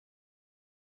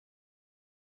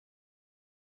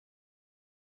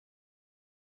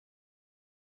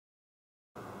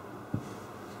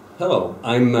Hello,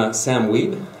 I'm Sam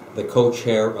Wiebe, the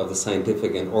co-chair of the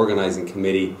Scientific and Organizing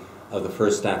Committee of the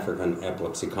First African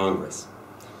Epilepsy Congress.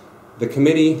 The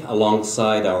committee,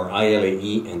 alongside our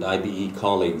ILAE and IBE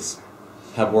colleagues,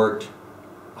 have worked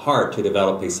hard to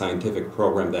develop a scientific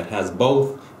program that has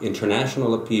both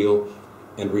international appeal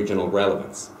and regional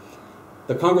relevance.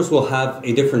 The Congress will have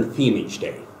a different theme each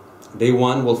day. Day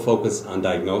one will focus on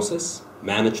diagnosis,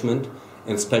 management,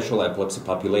 and special epilepsy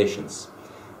populations.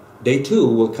 Day two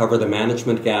will cover the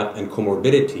management gap and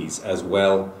comorbidities as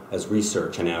well as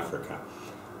research in Africa.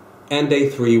 And day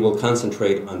three will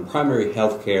concentrate on primary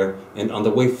health care and on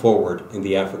the way forward in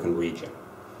the African region.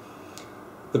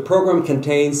 The program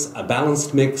contains a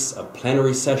balanced mix of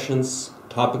plenary sessions,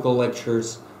 topical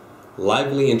lectures,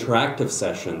 lively interactive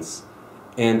sessions,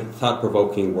 and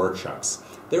thought-provoking workshops.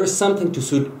 There is something to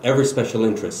suit every special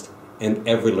interest and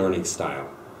every learning style.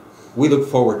 We look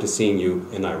forward to seeing you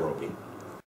in Nairobi.